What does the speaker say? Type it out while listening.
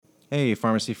Hey,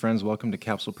 pharmacy friends, welcome to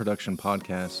Capsule Production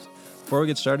Podcast. Before we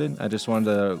get started, I just wanted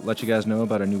to let you guys know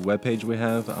about our new webpage we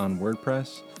have on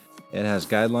WordPress. It has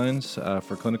guidelines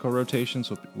for clinical rotations,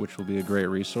 which will be a great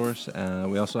resource.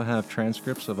 We also have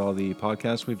transcripts of all the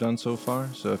podcasts we've done so far.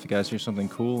 So if you guys hear something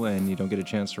cool and you don't get a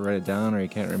chance to write it down or you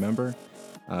can't remember,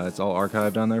 it's all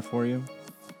archived on there for you.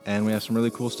 And we have some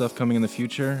really cool stuff coming in the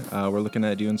future. We're looking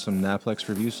at doing some Naplex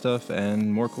review stuff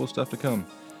and more cool stuff to come.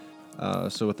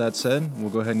 So with that said, we'll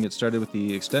go ahead and get started with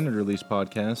the extended release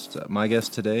podcast. My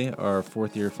guests today are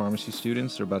fourth year pharmacy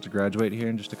students. They're about to graduate here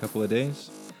in just a couple of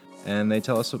days. And they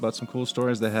tell us about some cool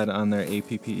stories they had on their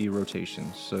APPE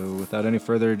rotations. So without any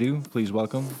further ado, please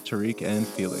welcome Tariq and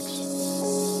Felix.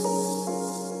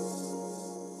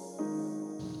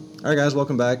 All right, guys,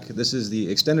 welcome back. This is the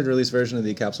extended release version of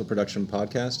the Capsule Production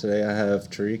Podcast. Today I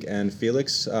have Tariq and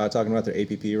Felix talking about their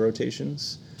APPE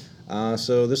rotations.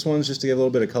 So this one's just to give a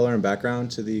little bit of color and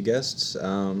background to the guests.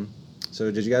 So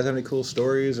did you guys have any cool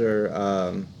stories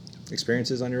or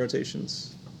experiences on your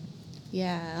rotations?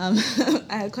 Yeah,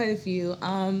 I had quite a few.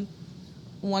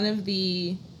 One of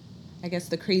the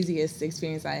craziest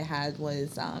experience I had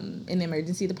was in the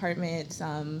emergency department.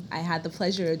 I had the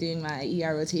pleasure of doing my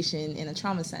ER rotation in a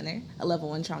trauma center, a level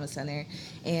 1 trauma center,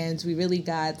 and we really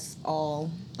got all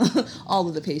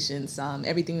of the patients,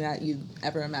 everything that you'd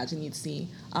ever imagine you'd see.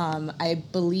 I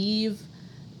believe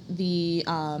the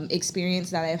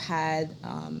experience that I've had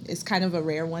is kind of a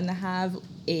rare one to have.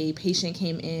 A patient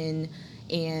came in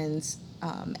and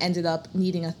ended up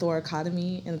needing a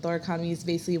thoracotomy. And a thoracotomy is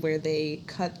basically where they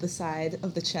cut the side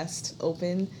of the chest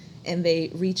open and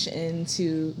they reach in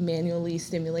to manually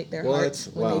stimulate their heart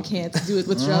when they can't do it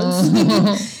with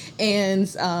drugs. And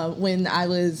when I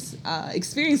was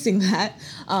experiencing that,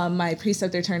 my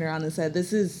preceptor turned around and said,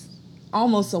 "This is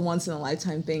almost a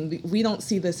once-in-a-lifetime thing. We don't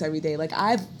see this every day. Like,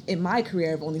 in my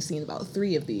career, I've only seen about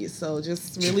 3 of these. So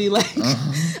just really,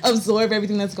 absorb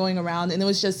everything that's going around. And it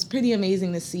was just pretty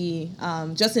amazing to see,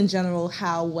 just in general,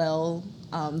 how well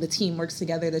the team works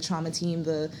together, the trauma team,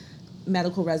 the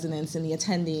medical residents and the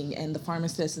attending and the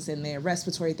pharmacists in there,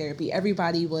 respiratory therapy.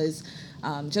 Everybody was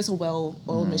just a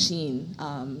well-oiled machine.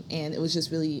 And it was just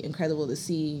really incredible to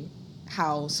see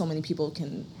how so many people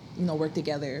can work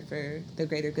together for the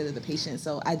greater good of the patient.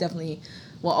 So I definitely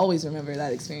will always remember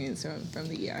that experience from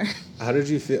the ER. How did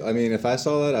you feel? I mean, if I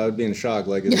saw that, I would be in shock.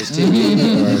 Like, is this TV?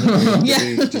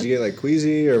 Or, did you get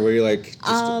queasy, or were you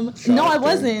just no, I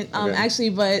wasn't actually.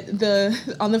 But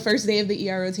on the first day of the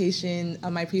ER rotation,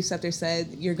 my preceptor said,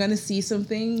 "You're gonna see some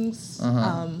things, a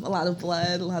lot of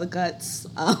blood, a lot of guts,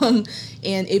 and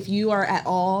if you are at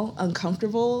all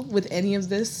uncomfortable with any of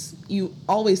this, you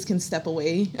always can step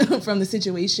away from the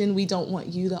situation. We don't want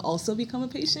you to also become a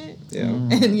patient,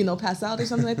 and pass out or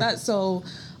something like that." So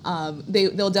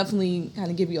they'll definitely kind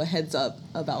of give you a heads up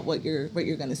about what you're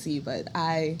going to see. But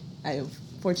I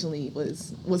fortunately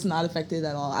was not affected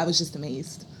at all. I was just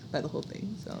amazed by the whole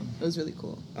thing. So it was really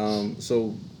cool.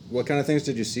 So what kind of things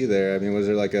did you see there? I mean, was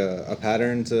there a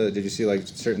pattern did you see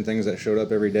certain things that showed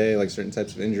up every day, like certain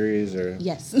types of injuries or?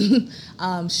 Yes.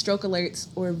 Stroke alerts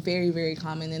were very, very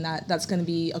common, and that's going to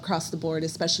be across the board,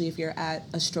 especially if you're at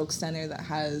a stroke center that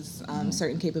has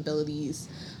certain capabilities.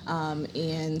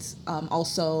 And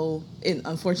also,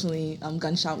 unfortunately,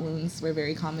 gunshot wounds were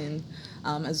very common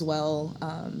as well.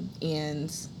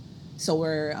 And so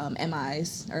were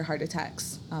MIs, or heart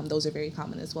attacks. Those are very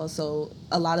common as well. So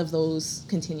a lot of those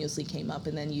continuously came up,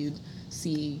 and then you'd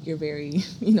see your very,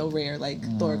 rare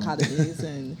thoracotomies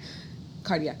and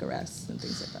cardiac arrests and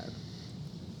things like that.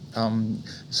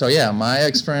 My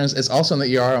experience is also in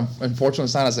the ER. Unfortunately,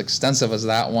 it's not as extensive as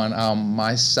that one.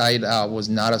 My site was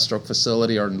not a stroke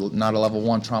facility or not a level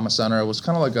 1 trauma center. It was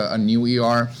kind of like a new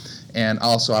ER, and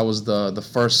also I was the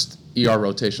first ER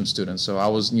rotation student. So I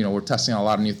was, we're testing a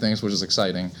lot of new things, which is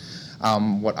exciting.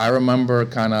 What I remember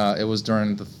it was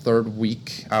during the 3rd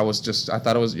week. I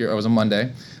thought it was a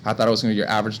Monday. I thought it was going to be your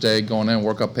average day, going in,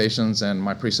 work up patients, and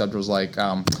my preceptor was like,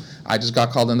 "I just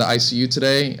got called into ICU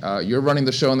today. You're running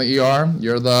the show in the ER.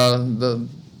 You're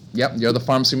you're the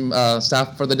pharmacy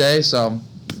staff for the day. So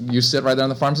you sit right there in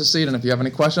the pharmacy seat, and if you have any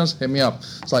questions, hit me up."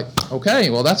 It's like, okay,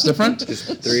 well, that's different.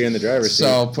 Just 3 in the driver's seat.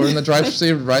 So put in the driver's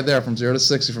seat right there from 0 to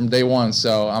 60 from day 1.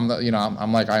 So I'm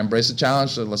like, I embrace the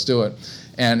challenge, so let's do it.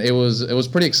 And it was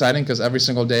pretty exciting because every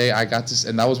single day I got to,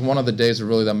 and that was one of the days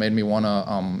really that made me want to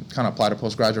kind of apply to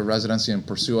postgraduate residency and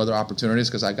pursue other opportunities,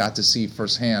 because I got to see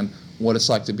firsthand what it's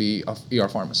like to be a ER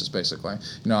pharmacist, basically.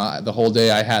 The whole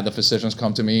day I had the physicians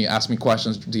come to me, ask me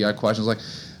questions, DI questions, like,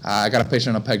 I got a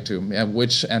patient on a peg tube.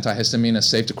 Which antihistamine is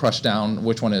safe to crush down?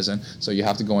 Which one isn't? So you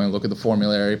have to go in and look at the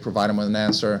formulary, provide them with an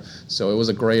answer. So it was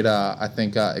a great,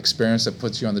 experience that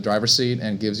puts you on the driver's seat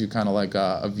and gives you kind of like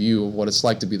a view of what it's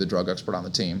like to be the drug expert on the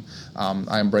team.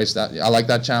 I embraced that. I like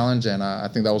that challenge, and I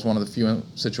think that was one of the few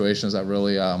situations that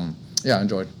really,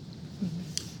 enjoyed.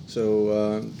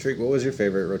 So, Tariq, what was your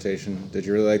favorite rotation? Did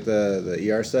you really like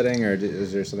the ER setting, or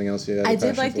is there something else you had? I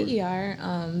did like the ER.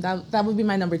 That would be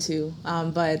my number 2.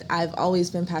 But I've always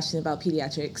been passionate about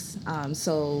pediatrics.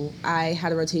 So I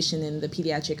had a rotation in the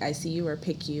pediatric ICU or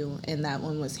PICU, and that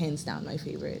one was hands down my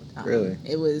favorite. Really?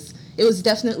 It was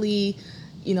definitely,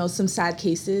 some sad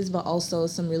cases, but also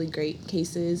some really great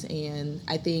cases. And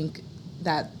I think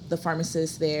that the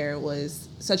pharmacist there was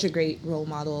such a great role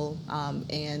model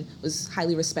and was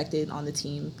highly respected on the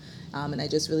team. And I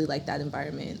just really liked that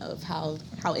environment of how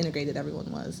integrated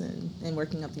everyone was and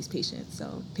working up these patients.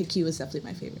 So PICU is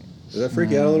definitely my favorite. Does that freak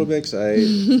you out a little bit? Because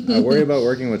I worry about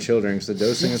working with children because the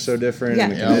dosing is so different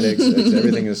and the kinetics,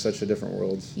 everything is such a different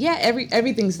world. Yeah,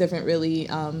 everything's different, really.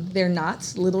 They're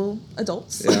not little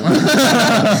adults,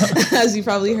 as you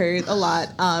probably heard a lot.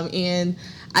 And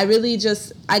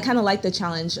I kind of like the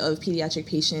challenge of pediatric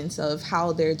patients of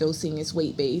how their dosing is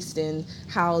weight-based and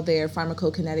how their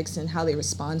pharmacokinetics and how they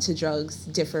respond to drugs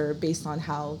differ based on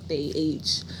how they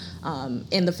age.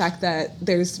 And the fact that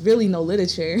there's really no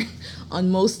literature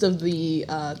on most of the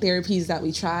therapies that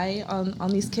we try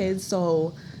on these kids.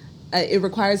 So it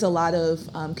requires a lot of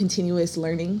continuous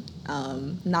learning,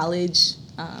 knowledge,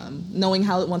 knowing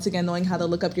how to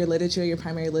look up your literature, your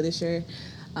primary literature,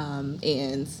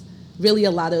 and really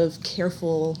a lot of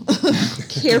careful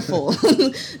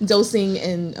dosing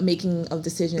and making of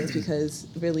decisions, because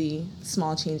really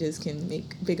small changes can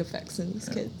make big effects in these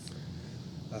kids.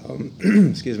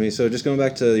 Excuse me. So just going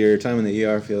back to your time in the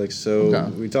ER, Felix.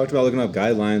 So we talked about looking up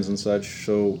guidelines and such.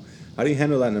 So how do you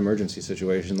handle that in an emergency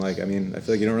situation? Like, I mean, I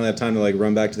feel like you don't really have time to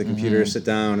run back to the computer, sit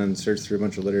down, and search through a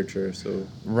bunch of literature. So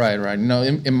right. No,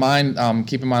 in mind,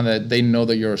 keep in mind that they know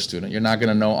that you're a student. You're not going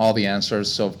to know all the answers.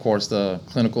 So of course, the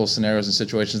clinical scenarios and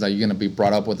situations that you're going to be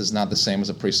brought up with is not the same as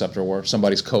a preceptor, where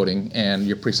somebody's coding and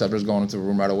your preceptor is going into the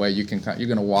room right away. You're going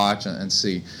to watch and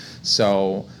see.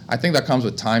 So I think that comes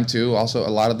with time too. Also, a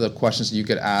lot of the questions you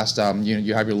get asked,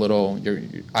 you have your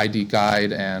ID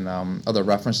guide and other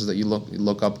references that you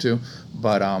look up to.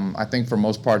 But I think for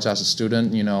most parts, as a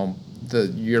student,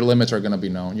 your limits are going to be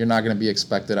known. You're not going to be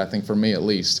expected, I think, for me at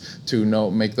least, to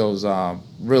make those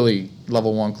really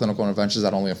level 1 clinical interventions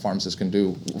that only a pharmacist can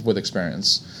do with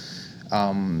experience.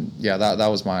 That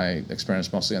was my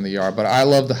experience mostly in the ER. But I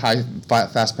love the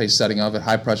fast-paced setting of it,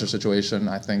 high-pressure situation.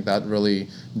 I think that really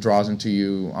draws into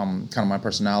you kind of my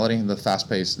personality, the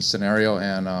fast-paced scenario,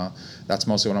 and that's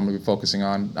mostly what I'm going to be focusing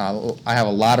on. I have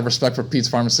a lot of respect for Pete's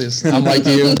pharmacists. I'm like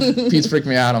you. Pete's freaked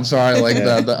me out. I'm sorry,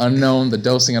 the unknown, the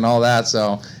dosing, and all that.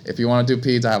 So if you want to do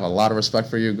Pete's, I have a lot of respect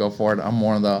for you. Go for it. I'm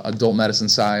more on the adult medicine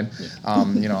side.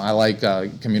 I like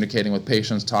communicating with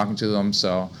patients, talking to them.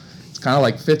 So kind of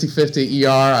like 50-50 ER.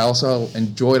 I also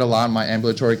enjoyed a lot of my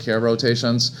ambulatory care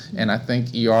rotations, and I think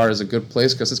ER is a good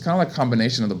place because it's kind of like a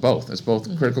combination of the both. It's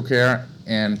both critical care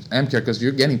and AmCare, because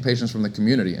you're getting patients from the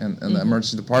community and the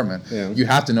emergency department. You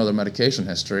have to know their medication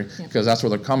history because that's where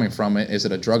they're coming from. Is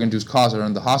it a drug-induced cause or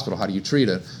in the hospital? How do you treat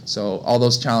it? So all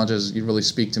those challenges, you really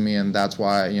speak to me, and that's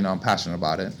why I'm passionate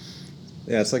about it.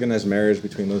 Yeah, it's like a nice marriage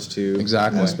between those two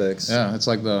aspects. Yeah, it's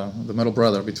like the middle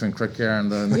brother between crit care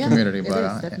and the community.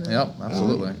 But yep,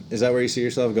 absolutely. Is that where you see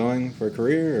yourself going for a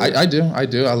career? Or? I do.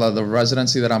 I love the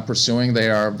residency that I'm pursuing. They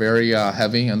are very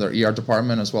heavy in their ER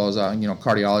department, as well as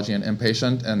cardiology and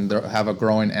inpatient, and they have a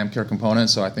growing AmCare component.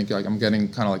 So I think I'm getting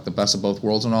kind of like the best of both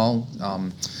worlds and all.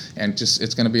 And just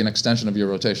it's going to be an extension of your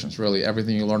rotations. Really,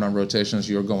 everything you learn on rotations,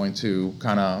 you're going to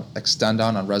kind of extend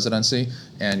on residency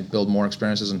and build more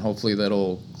experiences, and hopefully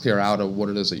that'll clear out of what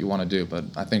it is that you want to do. But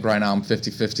I think right now I'm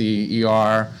 50-50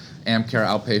 ER, AmCare,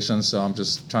 outpatient, so I'm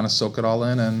just trying to soak it all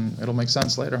in, and it'll make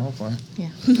sense later, hopefully. Yeah.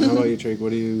 How about you, Tariq?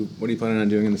 What are you planning on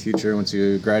doing in the future once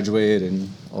you graduate and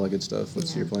all that good stuff?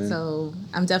 What's your plan? So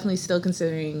I'm definitely still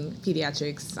considering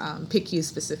pediatrics, PICU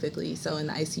specifically, so in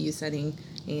the ICU setting.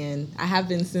 And I have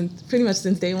been pretty much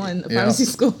since day one of pharmacy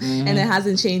school, and it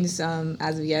hasn't changed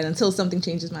as of yet. Until something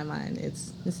changes my mind, it's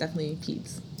definitely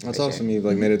peds. That's awesome. You've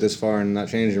made it this far and not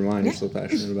changed your mind. You're still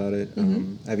passionate about it.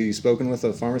 Have you spoken with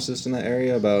a pharmacist in that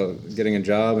area about getting a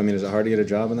job? I mean, is it hard to get a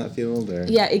job in that field? Or?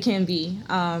 Yeah, it can be.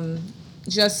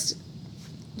 Just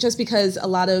just because a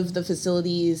lot of the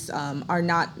facilities are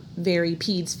not very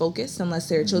peds focused unless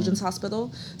they're a children's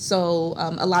hospital. So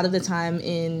a lot of the time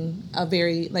in a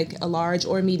very like a large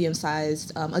or medium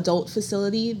sized adult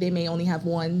facility, they may only have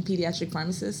one pediatric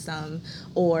pharmacist,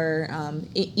 or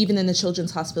even in the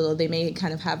children's hospital, they may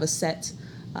kind of have a set,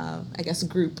 I guess,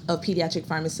 group of pediatric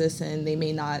pharmacists, and they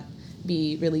may not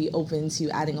be really open to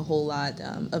adding a whole lot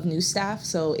of new staff.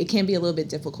 So it can be a little bit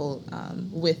difficult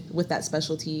with that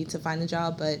specialty to find a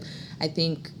job. But I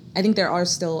think there are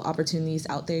still opportunities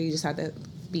out there. You just have to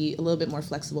be a little bit more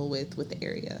flexible with the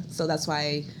area. So that's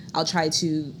why I'll try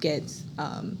to get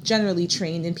generally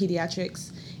trained in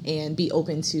pediatrics and be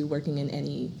open to working in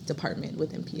any department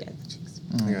within pediatrics.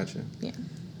 I gotcha. Yeah.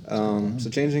 So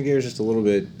changing gears just a little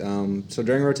bit. So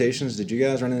during rotations, did you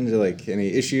guys run into like any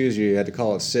issues? You had to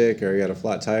call it sick, or you had a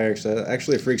flat tire? Because that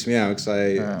actually freaks me out. Because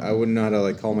I wouldn't know how to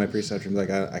like call my preceptor and be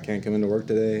like, I can't come into work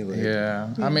today. Like,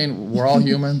 yeah, I mean, we're all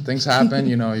human. Things happen.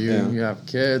 You know, you have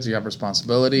kids, you have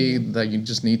responsibility that you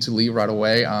just need to leave right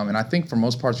away. And I think for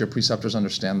most parts, your preceptors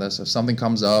understand this. If something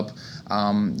comes up,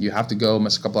 you have to go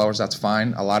miss a couple hours. That's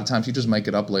fine. A lot of times, you just make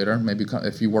it up later. Maybe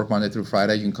if you work Monday through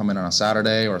Friday, you can come in on a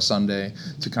Saturday or a Sunday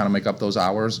to kind of make up those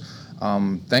hours.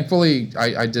 Thankfully,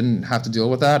 I didn't have to deal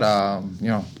with that,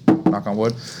 knock on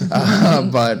wood.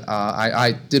 But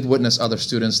I did witness other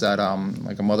students that,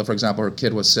 like a mother, for example, her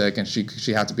kid was sick and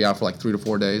she had to be out for like 3 to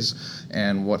 4 days.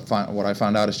 And what I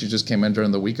found out is she just came in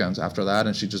during the weekends after that,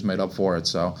 and she just made up for it.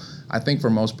 So I think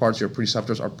for most parts, your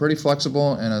preceptors are pretty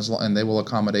flexible, and they will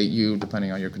accommodate you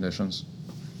depending on your conditions.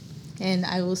 And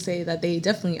I will say that they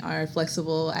definitely are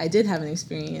flexible. I did have an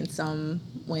experience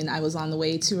when I was on the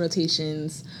way to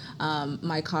rotations.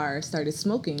 My car started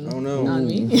smoking on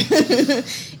me.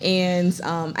 And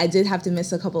I did have to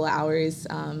miss a couple of hours.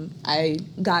 I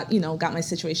got my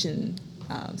situation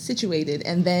situated,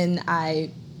 and then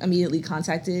I immediately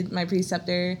contacted my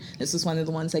preceptor. This was one of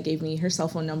the ones that gave me her cell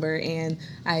phone number, and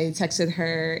I texted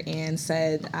her and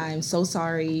said, I'm so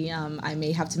sorry, I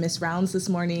may have to miss rounds this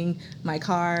morning. My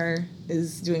car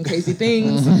is doing crazy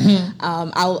things.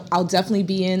 I'll definitely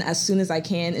be in as soon as I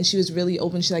can. And she was really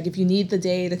open. She's like, if you need the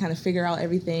day to kind of figure out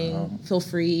everything, feel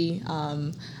free.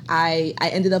 I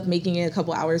ended up making it a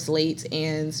couple hours late,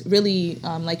 and really,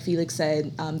 like Felix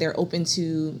said, they're open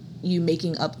to you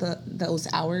making up those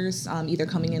hours, either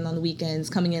coming in on the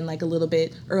weekends, coming in like a little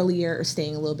bit earlier, or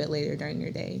staying a little bit later during your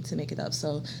day to make it up.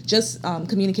 So just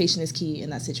communication is key in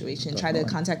that situation. Definitely. Try to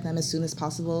contact them as soon as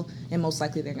possible, and most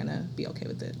likely they're going to be okay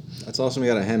with it. That's awesome. You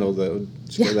got a handle that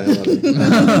would scare the hell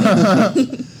out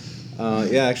of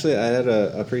me. Actually, I had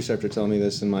a preceptor tell me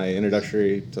this in my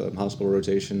introductory to hospital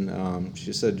rotation.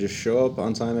 She said, just show up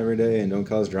on time every day and don't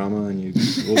cause drama, and you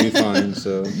will be fine.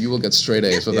 So you will get straight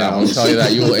A's with that one. I'll tell you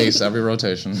that. You will ace every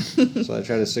rotation. So I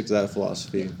try to stick to that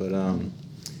philosophy. But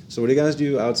so what do you guys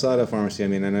do outside of pharmacy? I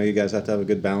mean, I know you guys have to have a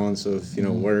good balance of,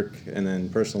 work and then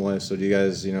personal life. So do you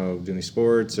guys, do any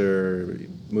sports or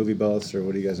movie buffs, or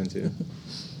what are you guys into?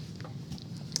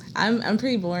 I'm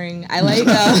pretty boring. I like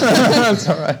that's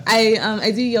all right.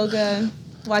 I do yoga,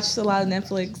 watch a lot of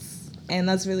Netflix, and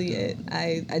that's really it.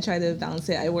 I try to balance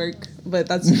it. I work, but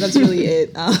that's really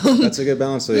it. That's a good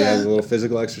balance. So you have a little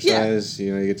physical exercise.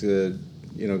 Yeah. You get to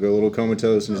go a little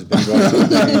comatose and just binge watch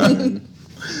something.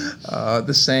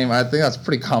 The same. I think that's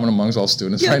pretty common amongst all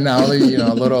students right now. A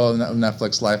little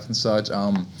Netflix life and such.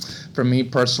 For me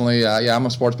personally, I'm a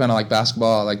sports fan. I like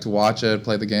basketball. I like to watch it,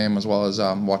 play the game, as well as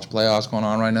watch playoffs going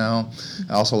on right now.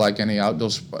 I also like any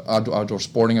outdoor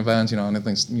sporting events,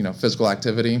 anything, physical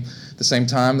activity. At the same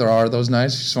time, there are those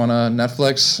nights you just want to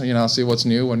Netflix, see what's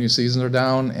new when new seasons are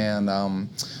down. And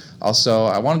also,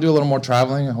 I want to do a little more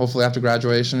traveling, hopefully after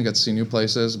graduation, get to see new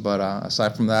places. But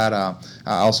aside from that, I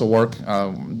also work.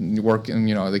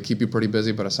 They keep you pretty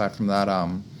busy. But aside from that,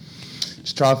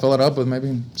 just try to fill it up with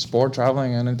maybe sport,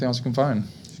 traveling, and anything else you can find.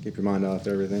 Just keep your mind off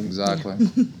everything. Exactly.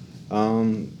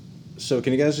 So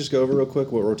can you guys just go over real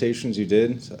quick what rotations you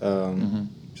did? So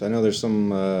I know there's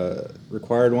some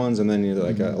required ones and then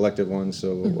elective ones.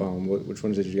 So which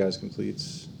ones did you guys complete?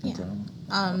 Yeah.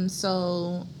 Okay.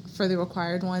 So for the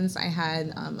required ones, I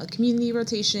had a community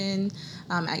rotation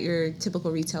at your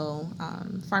typical retail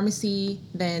pharmacy.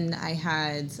 Then I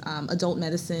had adult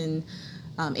medicine,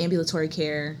 ambulatory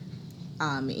care,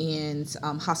 and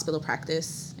hospital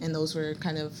practice, and those were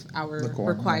kind of our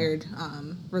required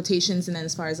rotations. And then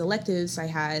as far as electives, I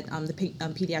had the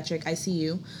pediatric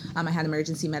ICU, I had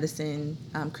emergency medicine,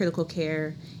 critical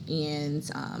care, and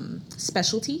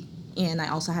specialty, and I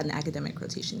also had an academic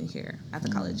rotation here at the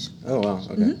college. Oh, wow,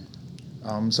 okay.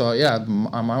 So yeah,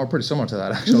 mine were pretty similar to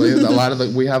that actually. A lot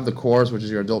of we have the cores, which is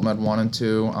your adult med 1 and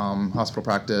 2, hospital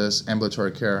practice,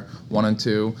 ambulatory care 1 and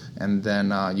 2, and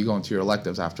then you go into your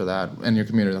electives after that. In your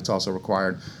community, that's also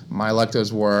required. My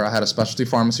electives were, I had a specialty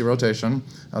pharmacy rotation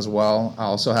as well. I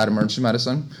also had emergency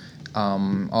medicine.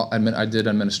 I did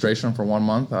administration for 1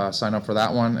 month, signed up for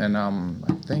that one, and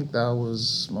I think that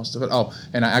was most of it. Oh,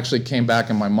 and I actually came back,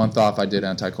 and my month off I did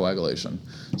anticoagulation.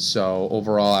 So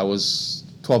overall I was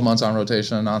 12 months on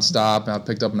rotation nonstop. I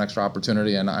picked up an extra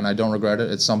opportunity, and I don't regret it.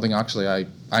 It's something actually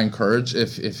I encourage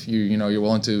if you're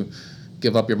willing to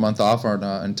give up your month off or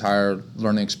an entire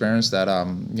learning experience that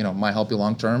might help you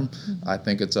long term. Mm-hmm. I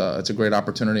think it's a great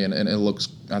opportunity, and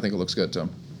I think it looks good too.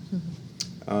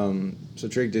 So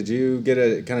Tariq, did you get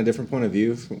a kind of different point of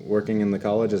view from working in the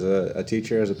college as a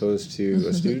teacher as opposed to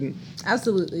a student?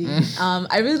 Absolutely.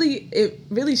 It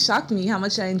really shocked me how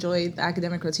much I enjoyed the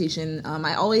academic rotation.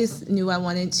 I always knew I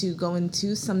wanted to go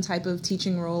into some type of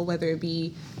teaching role, whether it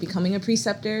be becoming a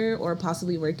preceptor or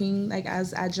possibly working like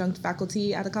as adjunct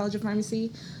faculty at the College of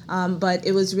Pharmacy. But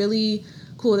it was really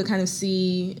cool to kind of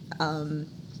see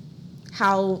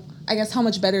how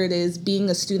much better it is being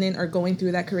a student or going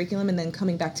through that curriculum and then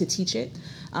coming back to teach it.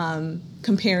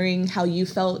 Comparing how you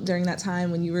felt during that time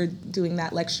when you were doing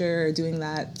that lecture or doing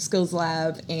that skills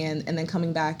lab and then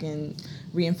coming back and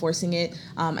reinforcing it.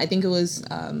 I think it was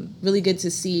really good to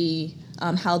see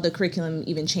how the curriculum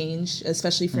even changed,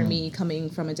 especially for me coming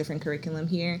from a different curriculum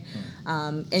here.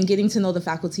 And getting to know the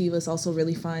faculty was also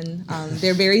really fun.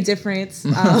 They're very different.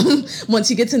 Once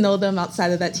you get to know them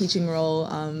outside of that teaching role,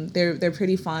 they're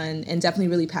pretty fun and definitely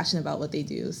really passionate about what they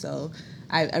do. So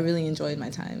I really enjoyed my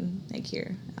time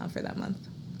here for that month.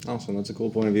 Awesome. That's a cool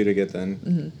point of view to get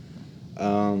then.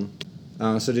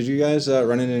 So did you guys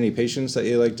run into any patients that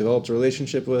you developed a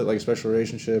relationship with, like a special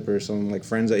relationship, or some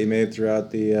friends that you made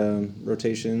throughout the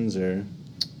rotations or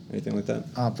anything like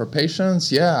that? For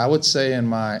patients, yeah, I would say in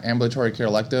my ambulatory care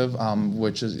elective,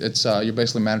 which is you're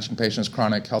basically managing patients'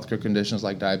 chronic healthcare conditions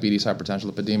like diabetes,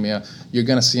 hypertension, lipidemia. You're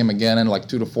going to see them again in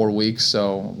 2 to 4 weeks.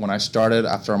 So when I started,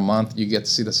 after a month, you get to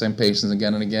see the same patients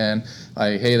again and again.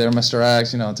 Like, hey there, Mr.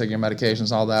 X, take your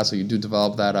medications, all that. So you do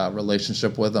develop that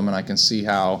relationship with them, and I can see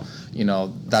how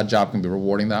that job can be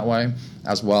rewarding that way.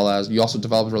 As well as you also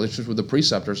develop relationships with the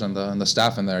preceptors and the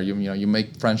staff in there. You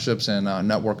make friendships and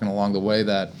networking along the way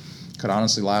that could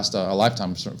honestly last a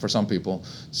lifetime for some people.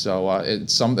 So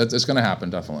it's going to happen,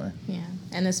 definitely. Yeah.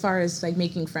 And as far as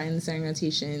making friends during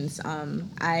rotations,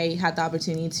 I had the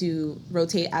opportunity to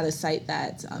rotate at a site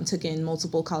that took in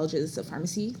multiple colleges of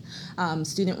pharmacy,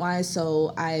 student-wise.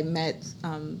 So I met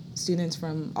students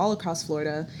from all across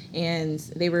Florida, and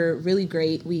they were really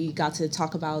great. We got to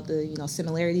talk about the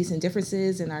similarities and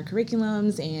differences in our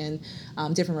curriculums and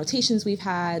different rotations we've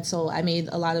had. So I made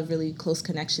a lot of really close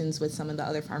connections with some of the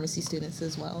other pharmacy students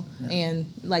as well. Yeah.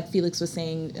 And like Felix was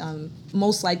saying,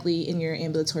 most likely in your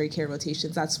ambulatory care rotation,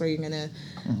 that's where you're going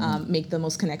to make the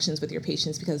most connections with your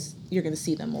patients, because you're going to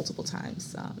see them multiple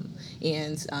times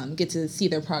and get to see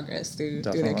their progress through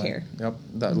their care. Yep.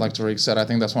 Like Tariq said, I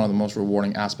think that's one of the most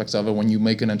rewarding aspects of it. When you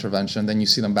make an intervention, then you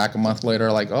see them back a month later,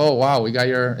 oh, wow, we got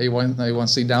your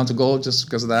A1C down to gold just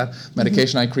because of that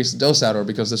medication I increased the dose at, or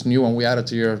because this new one we added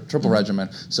to your triple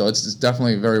regimen. So it's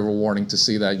definitely very rewarding to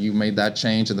see that you made that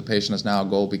change and the patient is now a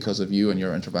gold because of you and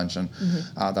your intervention.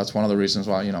 That's one of the reasons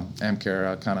why,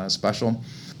 AmCare kind of special.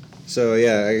 So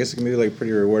yeah, I guess it can be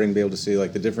pretty rewarding to be able to see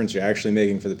the difference you're actually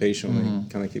making for the patient when they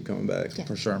kind of keep coming back. Yeah.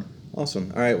 For sure.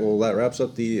 Awesome. All right, well, that wraps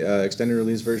up the extended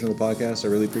release version of the podcast. I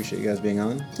really appreciate you guys being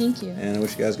on. Thank you. And I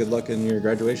wish you guys good luck in your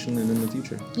graduation and in the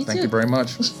future. Thank you very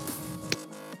much.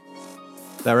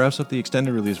 That wraps up the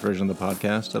extended release version of the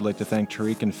podcast. I'd like to thank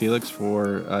Tariq and Felix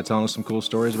for telling us some cool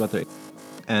stories about their...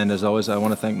 And as always, I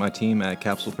want to thank my team at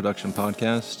Capsule Production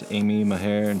Podcast, Amy,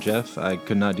 Maher, and Jeff. I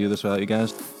could not do this without you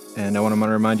guys. And I want to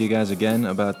remind you guys again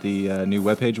about the new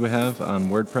webpage we have on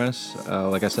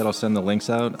WordPress. Like I said, I'll send the links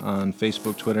out on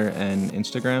Facebook, Twitter, and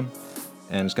Instagram.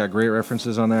 And it's got great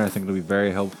references on there. I think it'll be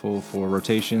very helpful for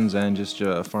rotations and just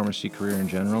a pharmacy career in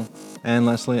general. And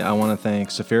lastly, I want to thank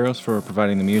Sephiros for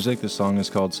providing the music. This song is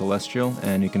called Celestial,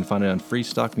 and you can find it on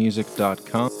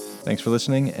freestockmusic.com. Thanks for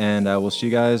listening, and I will see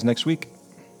you guys next week.